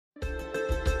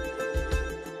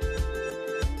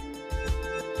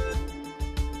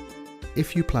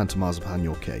If you plan to marzipan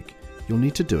your cake, you'll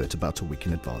need to do it about a week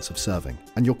in advance of serving,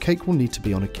 and your cake will need to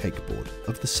be on a cake board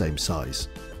of the same size.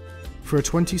 For a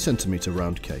 20cm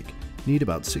round cake, knead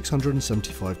about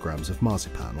 675 grams of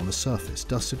marzipan on a surface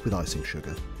dusted with icing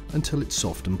sugar until it's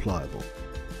soft and pliable.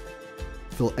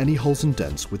 Fill any holes and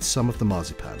dents with some of the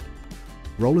marzipan.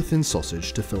 Roll a thin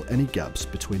sausage to fill any gaps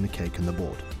between the cake and the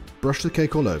board. Brush the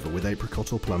cake all over with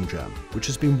apricot or plum jam, which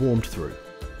has been warmed through.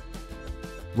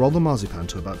 Roll the marzipan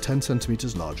to about 10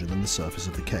 centimeters larger than the surface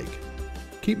of the cake.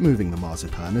 Keep moving the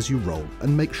marzipan as you roll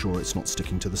and make sure it's not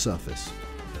sticking to the surface.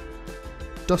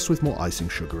 Dust with more icing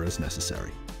sugar as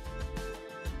necessary.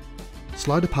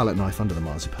 Slide a palette knife under the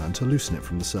marzipan to loosen it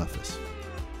from the surface.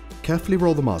 Carefully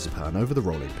roll the marzipan over the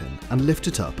rolling pin and lift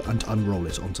it up and unroll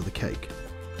it onto the cake.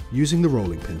 Using the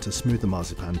rolling pin to smooth the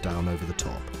marzipan down over the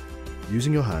top.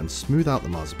 Using your hands, smooth out the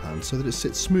marzipan so that it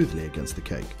sits smoothly against the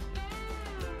cake.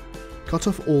 Cut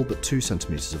off all but 2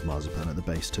 centimeters of marzipan at the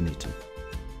base to neaten.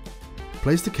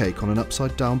 Place the cake on an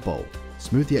upside down bowl,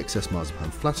 smooth the excess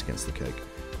marzipan flat against the cake,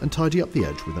 and tidy up the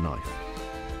edge with a knife.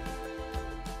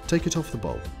 Take it off the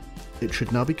bowl. It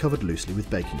should now be covered loosely with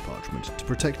baking parchment to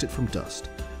protect it from dust,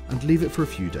 and leave it for a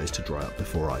few days to dry up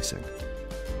before icing.